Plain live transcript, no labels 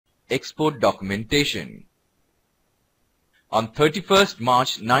export documentation. On 31st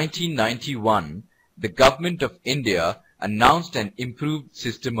March 1991, the Government of India announced an improved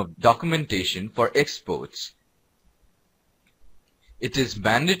system of documentation for exports. It is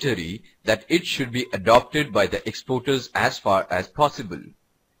mandatory that it should be adopted by the exporters as far as possible.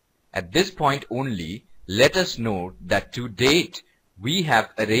 At this point only, let us note that to date, we have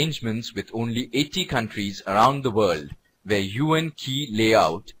arrangements with only 80 countries around the world where UN key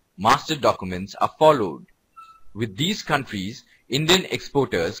layout master documents are followed. With these countries, Indian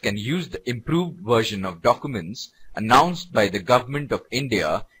exporters can use the improved version of documents announced by the Government of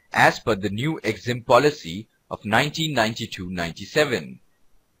India as per the new EXIM policy of 1992-97.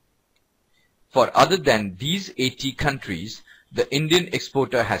 For other than these 80 countries, the Indian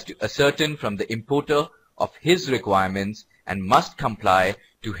exporter has to ascertain from the importer of his requirements and must comply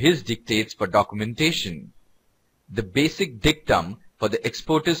to his dictates for documentation. The basic dictum for the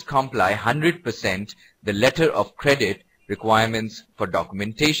exporters comply 100% the letter of credit requirements for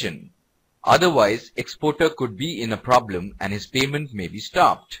documentation. Otherwise, exporter could be in a problem and his payment may be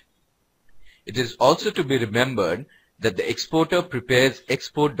stopped. It is also to be remembered that the exporter prepares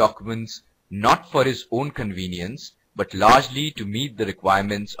export documents not for his own convenience, but largely to meet the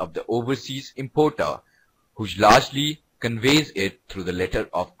requirements of the overseas importer, who largely conveys it through the letter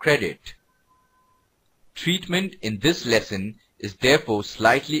of credit. Treatment in this lesson is therefore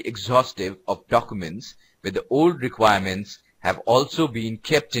slightly exhaustive of documents where the old requirements have also been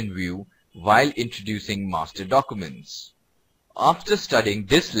kept in view while introducing master documents. After studying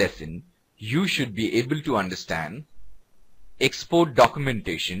this lesson, you should be able to understand export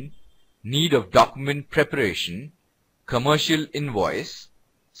documentation, need of document preparation, commercial invoice,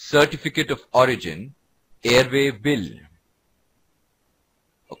 certificate of origin, airway bill.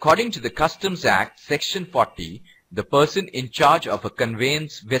 According to the Customs Act, Section 40, the person in charge of a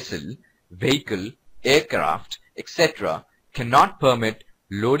conveyance vessel, vehicle, aircraft, etc. cannot permit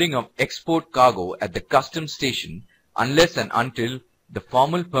loading of export cargo at the customs station unless and until the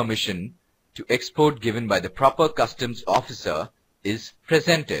formal permission to export given by the proper customs officer is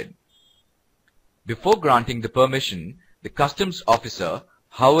presented. Before granting the permission, the customs officer,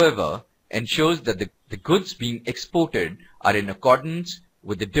 however, ensures that the goods being exported are in accordance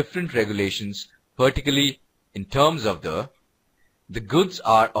with the different regulations, particularly in terms of the goods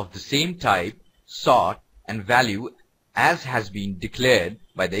are of the same type, sort, and value as has been declared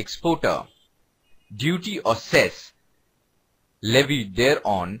by the exporter. Duty or cess levied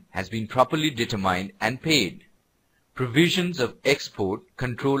thereon has been properly determined and paid. Provisions of Export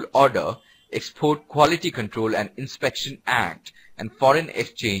Control Order, Export Quality Control and Inspection Act, and Foreign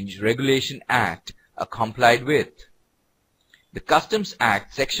Exchange Regulation Act are complied with. The Customs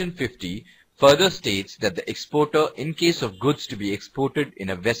Act Section 50 further states that the exporter, in case of goods to be exported in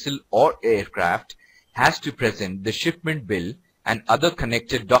a vessel or aircraft, has to present the shipment bill and other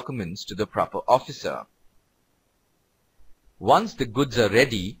connected documents to the proper officer. Once the goods are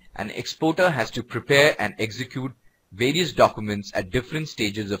ready, an exporter has to prepare and execute various documents at different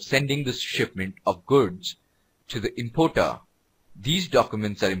stages of sending the shipment of goods to the importer. These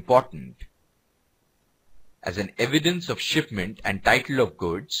documents are important as an evidence of shipment and title of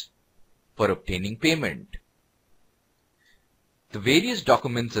goods for obtaining payment. The various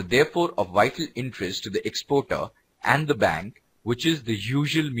documents are therefore of vital interest to the exporter and the bank, which is the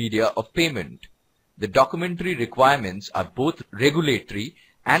usual media of payment. The documentary requirements are both regulatory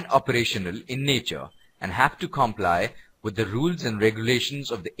and operational in nature and have to comply with the rules and regulations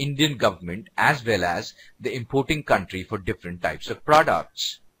of the Indian government as well as the importing country for different types of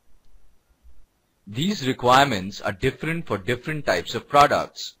products. These requirements are different for different types of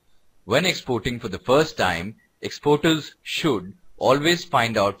products. When exporting for the first time, exporters should always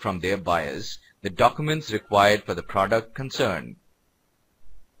find out from their buyers the documents required for the product concerned.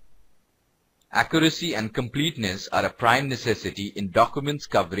 Accuracy and completeness are a prime necessity in documents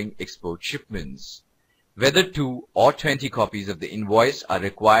covering export shipments. Whether 2 or 20 copies of the invoice are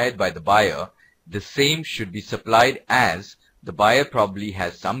required by the buyer, the same should be supplied as the buyer probably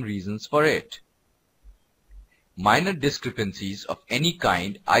has some reasons for it. Minor discrepancies of any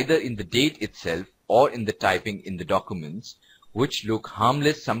kind, either in the date itself or in the typing in the documents, which look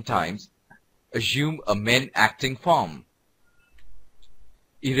harmless sometimes, assume a men acting form.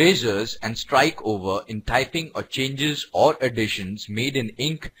 Erasures and strike over in typing or changes or additions made in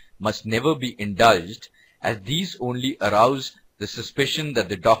ink must never be indulged, as these only arouse the suspicion that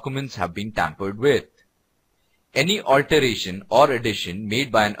the documents have been tampered with. Any alteration or addition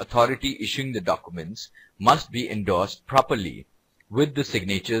made by an authority issuing the documents must be endorsed properly, with the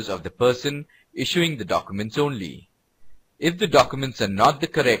signatures of the person issuing the documents only. If the documents are not the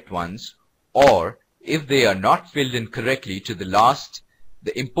correct ones, or if they are not filled in correctly to the last,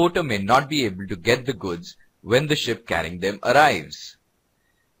 the importer may not be able to get the goods when the ship carrying them arrives.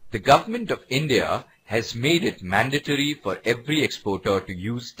 The Government of India has made it mandatory for every exporter to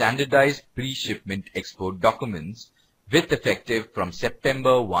use standardized pre-shipment export documents with effective from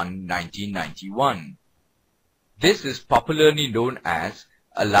September 1, 1991. This is popularly known as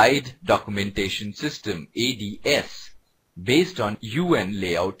Allied Documentation System (ADS), based on UN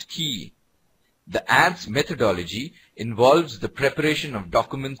layout key. The ADS methodology involves the preparation of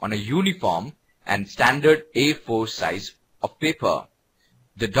documents on a uniform and standard A4 size of paper.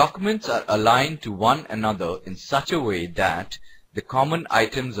 The documents are aligned to one another in such a way that the common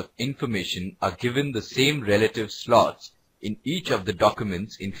items of information are given the same relative slots in each of the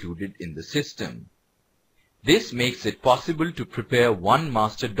documents included in the system. This makes it possible to prepare one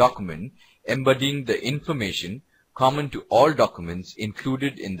master document embodying the information common to all documents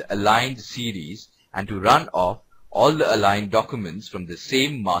included in the aligned series and to run off all the aligned documents from the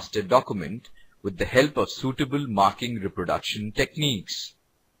same master document with the help of suitable marking reproduction techniques.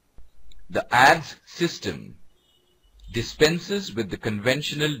 The ADS system dispenses with the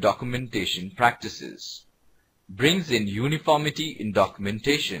conventional documentation practices, brings in uniformity in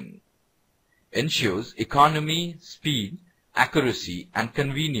documentation, ensures economy, speed, accuracy, and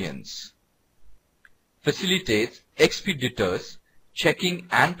convenience, facilitates expeditous checking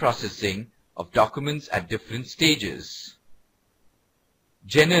and processing of documents at different stages,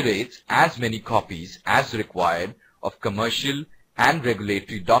 generates as many copies as required of commercial and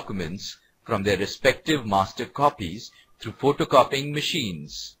regulatory documents from their respective master copies through photocopying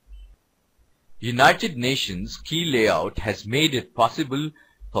machines. United Nations key layout has made it possible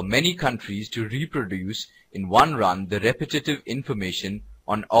for many countries to reproduce in one run the repetitive information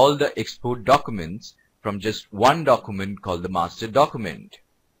on all the export documents from just one document called the master document.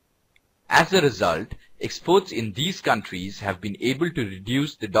 As a result, exports in these countries have been able to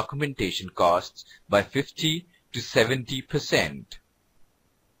reduce the documentation costs by 50 to 70%.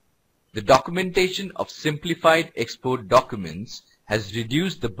 The documentation of simplified export documents has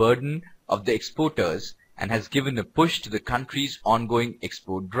reduced the burden of the exporters and has given a push to the country's ongoing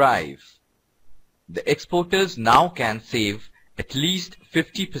export drive. The exporters now can save at least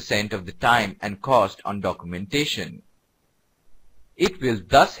 50% of the time and cost on documentation. It will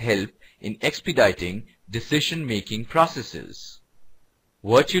thus help in expediting decision-making processes,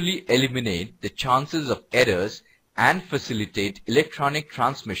 virtually eliminate the chances of errors, and facilitate electronic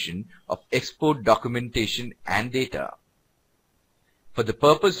transmission of export documentation and data. For the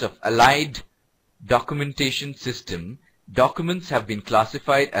purpose of Allied Documentation System, documents have been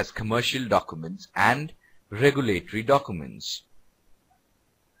classified as commercial documents and regulatory documents.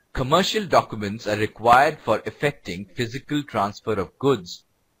 Commercial documents are required for effecting physical transfer of goods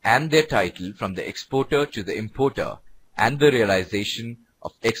and their title from the exporter to the importer and the realization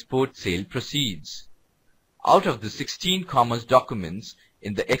of export sale proceeds. Out of the 16 commerce documents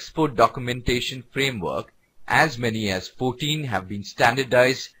in the export documentation framework, as many as 14 have been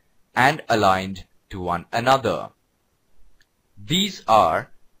standardized and aligned to one another. These are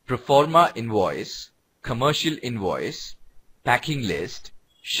proforma invoice, commercial invoice, packing list,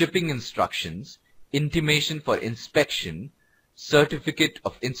 shipping instructions, intimation for inspection, certificate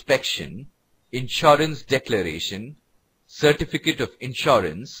of inspection, insurance declaration, certificate of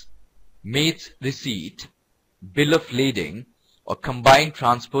insurance, mate's receipt, bill of lading or combined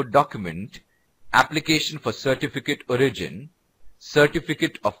transport document, application for certificate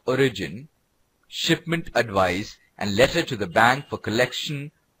of origin, shipment advice, and letter to the bank for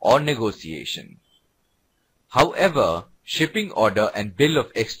collection or negotiation. However, shipping order and bill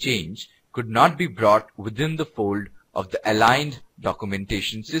of exchange could not be brought within the fold of the aligned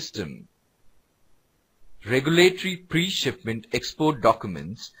documentation system. Regulatory pre-shipment export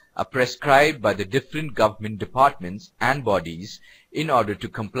documents are prescribed by the different government departments and bodies in order to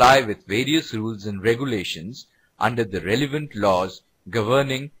comply with various rules and regulations under the relevant laws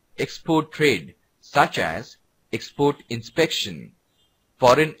governing export trade, such as export inspection,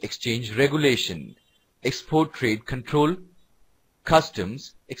 foreign exchange regulation, export trade control,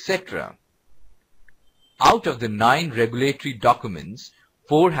 customs, etc. Out of the 9 regulatory documents,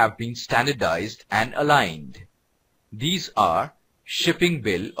 4 have been standardized and aligned. These are Shipping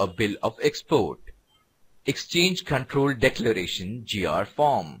Bill or Bill of Export, Exchange Control Declaration GR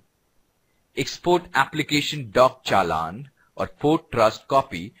Form, Export Application Doc Challan or Port Trust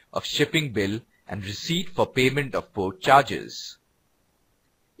Copy of Shipping Bill and Receipt for Payment of Port Charges.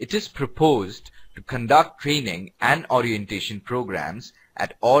 It is proposed to conduct training and orientation programs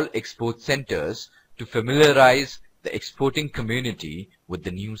at all export centers to familiarize the exporting community with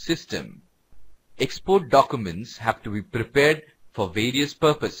the new system. Export documents have to be prepared for various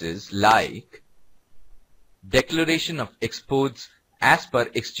purposes like declaration of exports as per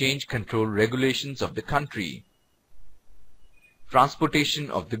exchange control regulations of the country,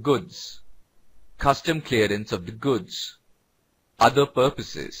 transportation of the goods, custom clearance of the goods, other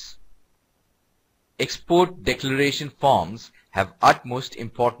purposes. Export declaration forms have utmost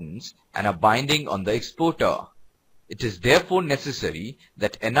importance and are binding on the exporter. It is therefore necessary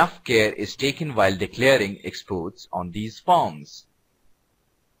that enough care is taken while declaring exports on these forms.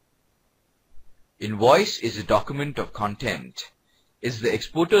 Invoice is a document of content. Is the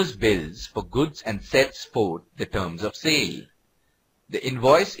exporter's bills for goods and sets forth the terms of sale. The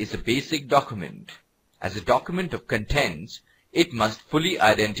invoice is a basic document. As a document of contents, it must fully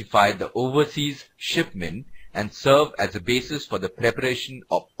identify the overseas shipment and serve as a basis for the preparation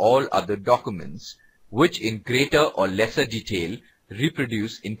of all other documents, which in greater or lesser detail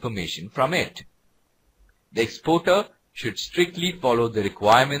reproduce information from it. The exporter should strictly follow the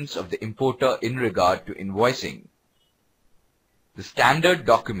requirements of the importer in regard to invoicing. The standard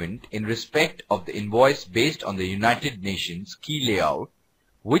document in respect of the invoice based on the United Nations key layout,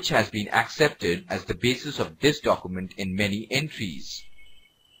 which has been accepted as the basis of this document in many entries.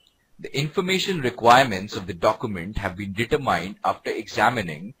 The information requirements of the document have been determined after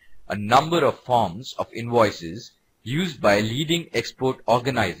examining a number of forms of invoices used by leading export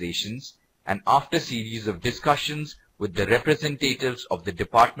organizations and after series of discussions with the representatives of the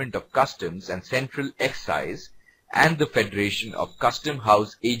Department of Customs and Central Excise and the Federation of Custom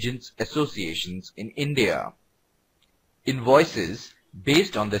House Agents Associations in India. Invoices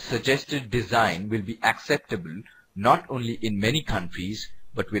based on the suggested design will be acceptable not only in many countries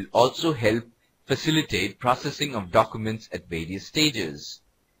but will also help facilitate processing of documents at various stages.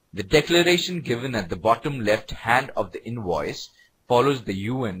 The declaration given at the bottom left hand of the invoice follows the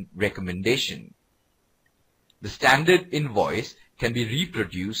UN recommendation. The standard invoice can be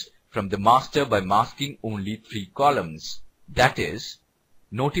reproduced from the master by masking only 3 columns, that is,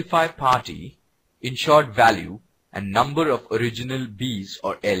 notify party, insured value, and number of original B's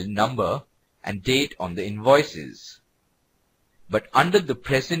or L number and date on the invoices. But under the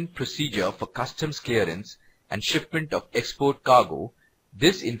present procedure for customs clearance and shipment of export cargo,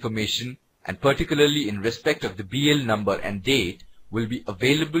 this information, and particularly in respect of the BL number and date, will be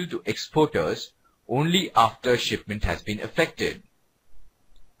available to exporters only after shipment has been effected.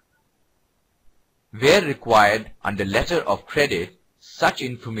 Where required under letter of credit, such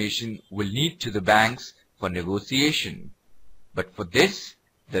information will need to the banks for negotiation. But for this,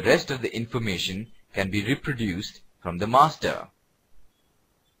 the rest of the information can be reproduced from the master.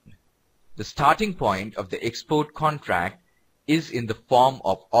 The starting point of the export contract is in the form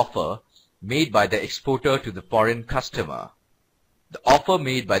of offer made by the exporter to the foreign customer. The offer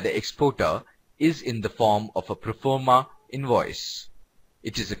made by the exporter is in the form of a pro forma invoice.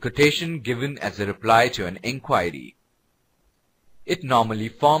 It is a quotation given as a reply to an inquiry. It normally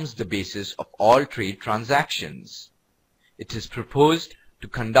forms the basis of all trade transactions. It is proposed to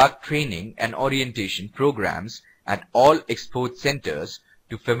conduct training and orientation programs at all export centers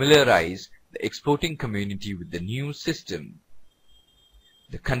to familiarize the exporting community with the new system.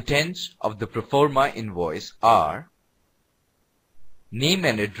 The contents of the pro forma invoice are name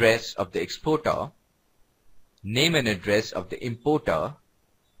and address of the exporter, name and address of the importer,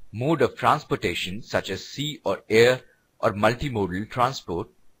 mode of transportation such as sea or air or multimodal transport,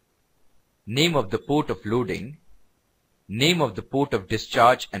 name of the port of loading, name of the port of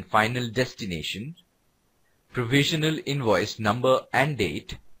discharge and final destination, provisional invoice number and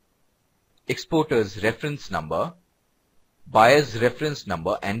date, exporter's reference number, buyer's reference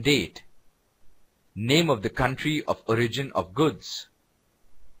number and date, name of the country of origin of goods,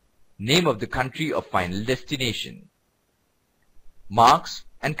 name of the country of final destination, marks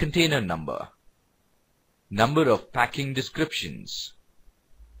and container number, number of packing descriptions,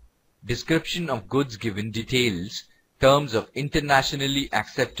 description of goods given details, terms of internationally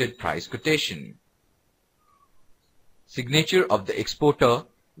accepted price quotation, signature of the exporter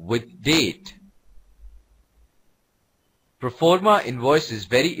with date. Pro forma invoice is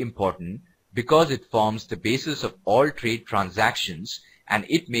very important because it forms the basis of all trade transactions and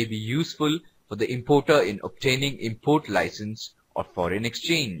it may be useful for the importer in obtaining import license or foreign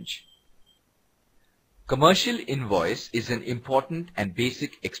exchange. Commercial invoice is an important and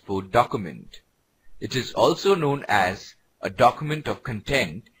basic export document. It is also known as a document of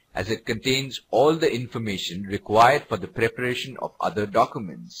content as it contains all the information required for the preparation of other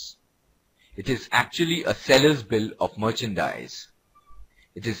documents. It is actually a seller's bill of merchandise.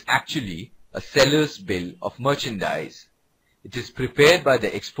 It is actually a seller's bill of merchandise. It is prepared by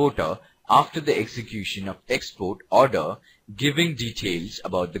the exporter after the execution of export order giving details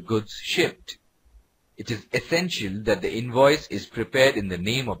about the goods shipped. It is essential that the invoice is prepared in the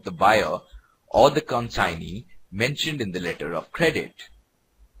name of the buyer or the consignee mentioned in the letter of credit.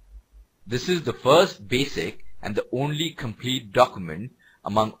 This is the first basic and the only complete document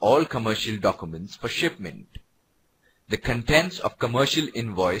among all commercial documents for shipment. The contents of commercial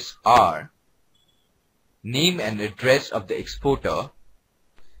invoice are name and address of the exporter,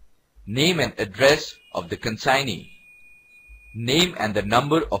 name and address of the consignee, name and the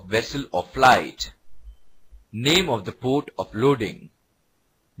number of vessel or flight, name of the port of loading,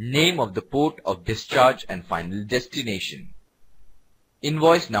 name of the port of discharge and final destination,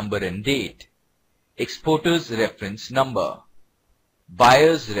 invoice number and date, exporter's reference number,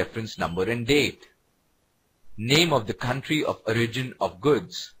 buyer's reference number and date, name of the country of origin of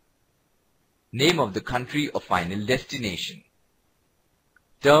goods, name of the country of final destination,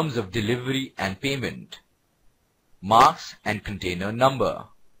 terms of delivery and payment, marks and container number,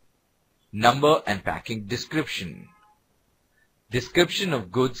 number and packing description, description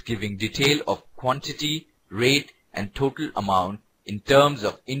of goods giving detail of quantity, rate and total amount in terms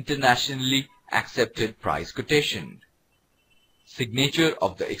of internationally accepted price quotation, signature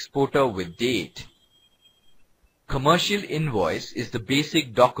of the exporter with date. Commercial invoice is the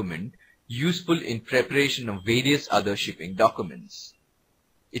basic document useful in preparation of various other shipping documents.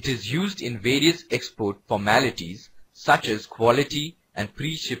 It is used in various export formalities such as quality and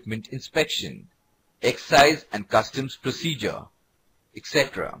pre-shipment inspection, excise and customs procedure,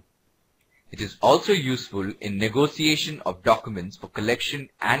 etc. It is also useful in negotiation of documents for collection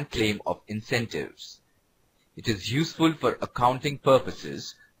and claim of incentives. It is useful for accounting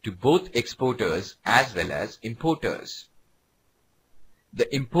purposes to both exporters as well as importers.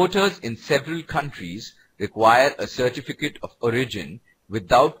 The importers in several countries require a certificate of origin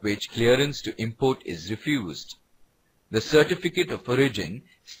without which clearance to import is refused. The certificate of origin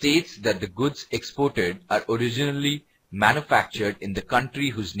states that the goods exported are originally manufactured in the country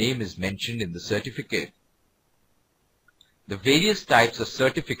whose name is mentioned in the certificate. The various types of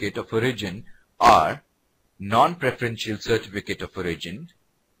certificate of origin are non-preferential certificate of origin,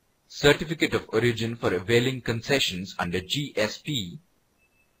 certificate of origin for availing concessions under GSP,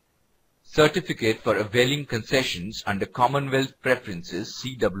 certificate for availing concessions under Commonwealth Preferences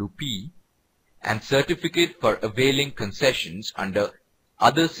CWP, and certificate for availing concessions under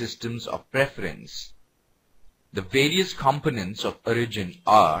other systems of preference. The various components of origin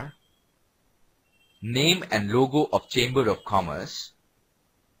are name and logo of Chamber of Commerce,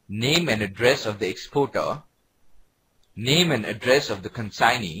 name and address of the exporter, name and address of the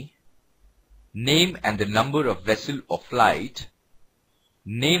consignee, name and the number of vessel or flight,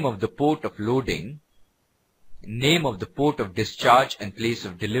 name of the port of loading, name of the port of discharge and place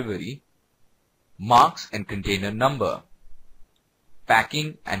of delivery, marks and container number,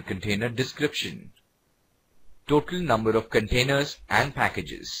 packing and container description, total number of containers and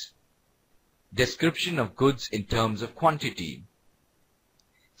packages, description of goods in terms of quantity,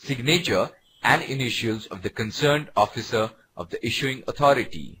 signature and initials of the concerned officer of the issuing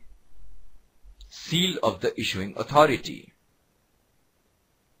authority, seal of the issuing authority.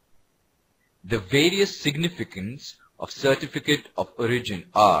 The various significance of certificate of origin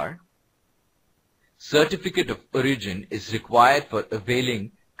are: certificate of origin is required for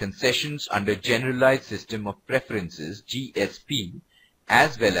availing concessions under Generalized System of Preferences GSP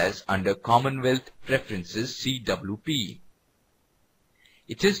as well as under Commonwealth Preferences CWP.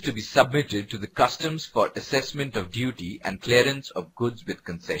 It is to be submitted to the customs for assessment of duty and clearance of goods with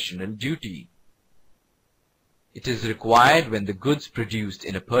concessional duty. It is required when the goods produced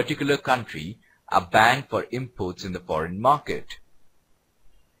in a particular country are banned for imports in the foreign market.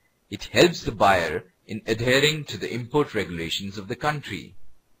 It helps the buyer in adhering to the import regulations of the country.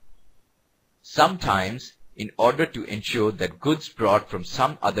 Sometimes, in order to ensure that goods brought from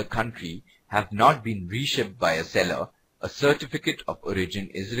some other country have not been reshipped by a seller, a certificate of origin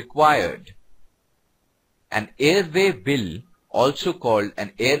is required. An airway bill, also called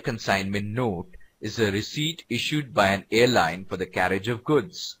an air consignment note, is a receipt issued by an airline for the carriage of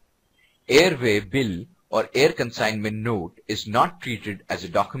goods. Airway bill or air consignment note is not treated as a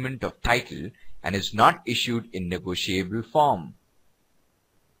document of title and is not issued in negotiable form.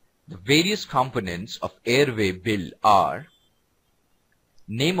 The various components of airway bill are: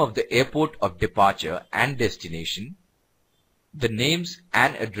 name of the airport of departure and destination, the names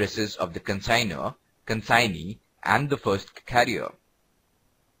and addresses of the consignor, consignee, and the first carrier,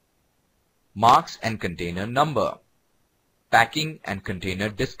 marks and container number, packing and container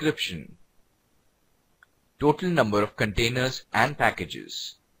description, total number of containers and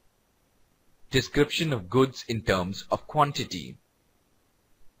packages, description of goods in terms of quantity,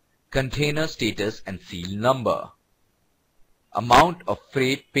 container status and seal number, amount of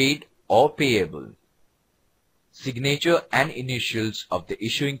freight paid or payable, signature and initials of the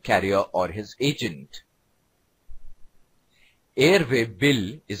issuing carrier or his agent. Airway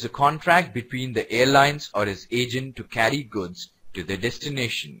bill is a contract between the airlines or his agent to carry goods to their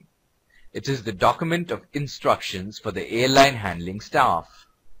destination. It is the document of instructions for the airline handling staff.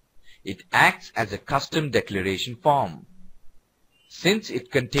 It acts as a custom declaration form. Since it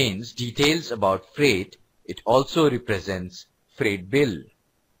contains details about freight, it also represents freight bill.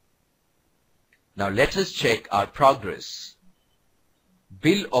 Now let us check our progress.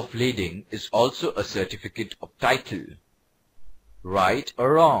 Bill of lading is also a certificate of title. Right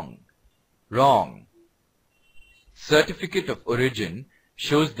or wrong? Wrong. Certificate of origin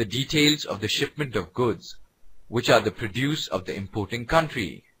shows the details of the shipment of goods, which are the produce of the importing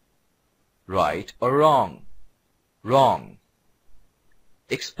country. Right or wrong? Wrong.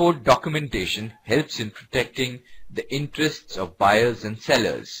 Export documentation helps in protecting the interests of buyers and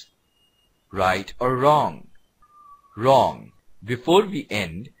sellers. Right or wrong? Wrong. Before we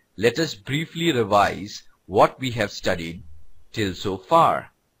end, let us briefly revise what we have studied till so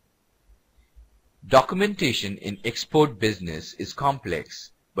far. Documentation in export business is complex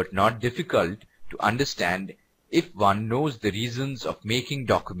but not difficult to understand if one knows the reasons of making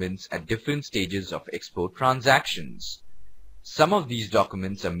documents at different stages of export transactions. Some of these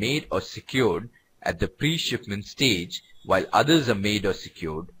documents are made or secured at the pre-shipment stage, while others are made or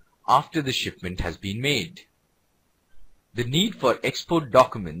secured after the shipment has been made. The need for export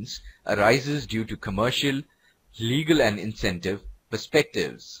documents arises due to commercial, legal and incentive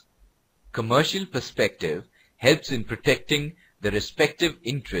perspectives. Commercial perspective helps in protecting the respective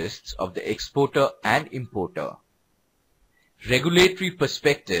interests of the exporter and importer. Regulatory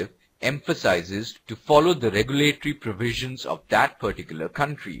perspective emphasizes to follow the regulatory provisions of that particular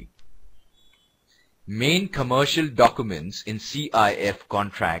country. Main commercial documents in CIF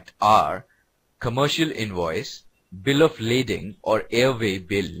contract are commercial invoice, bill of lading or airway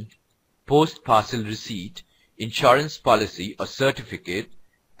bill, post-parcel receipt, insurance policy or certificate,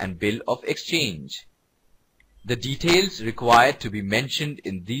 and bill of exchange. The details required to be mentioned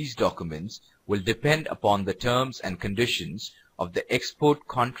in these documents will depend upon the terms and conditions of the export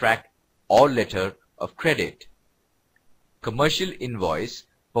contract or letter of credit. Commercial invoice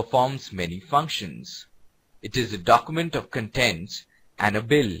performs many functions. It is a document of contents and a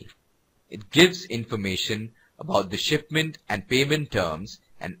bill. It gives information about the shipment and payment terms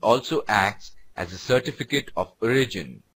and also acts as a certificate of origin.